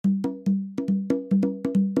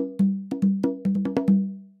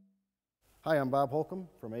Hi, I'm Bob Holcomb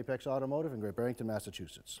from Apex Automotive in Great Barrington,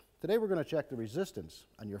 Massachusetts. Today we're going to check the resistance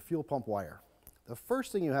on your fuel pump wire. The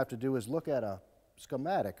first thing you have to do is look at a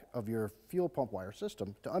schematic of your fuel pump wire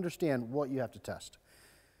system to understand what you have to test.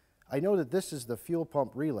 I know that this is the fuel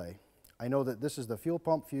pump relay. I know that this is the fuel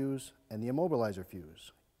pump fuse and the immobilizer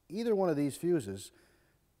fuse. Either one of these fuses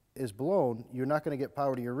is blown, you're not going to get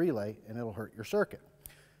power to your relay and it'll hurt your circuit.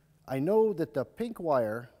 I know that the pink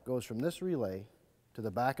wire goes from this relay to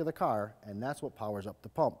the back of the car, and that's what powers up the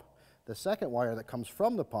pump. The second wire that comes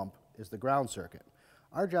from the pump is the ground circuit.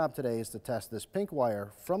 Our job today is to test this pink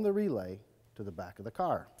wire from the relay to the back of the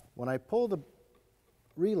car. When I pull the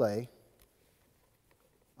relay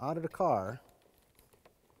out of the car,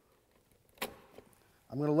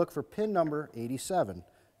 I'm going to look for pin number 87.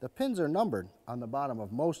 The pins are numbered on the bottom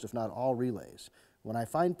of most, if not all, relays. When I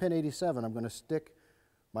find pin 87, I'm going to stick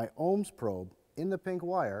my ohms probe in the pink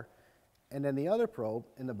wire and then the other probe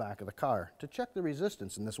in the back of the car to check the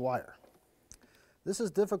resistance in this wire. This is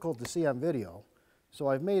difficult to see on video, so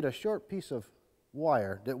I've made a short piece of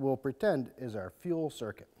wire that we'll pretend is our fuel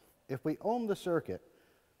circuit. If we ohm the circuit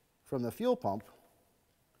from the fuel pump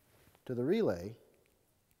to the relay,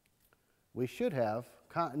 we should have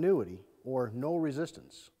continuity or no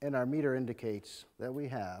resistance, and our meter indicates that we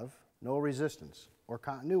have no resistance or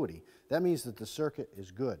continuity. That means that the circuit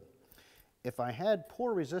is good. If I had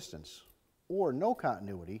poor resistance or no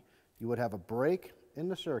continuity, you would have a break in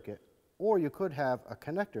the circuit, or you could have a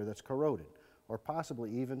connector that's corroded, or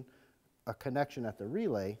possibly even a connection at the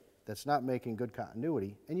relay that's not making good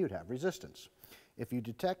continuity, and you'd have resistance. If you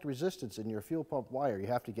detect resistance in your fuel pump wire, you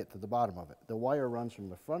have to get to the bottom of it. The wire runs from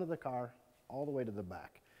the front of the car all the way to the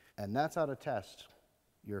back, and that's how to test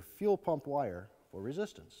your fuel pump wire for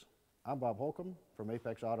resistance. I'm Bob Holcomb from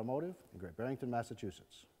Apex Automotive in Great Barrington,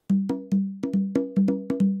 Massachusetts.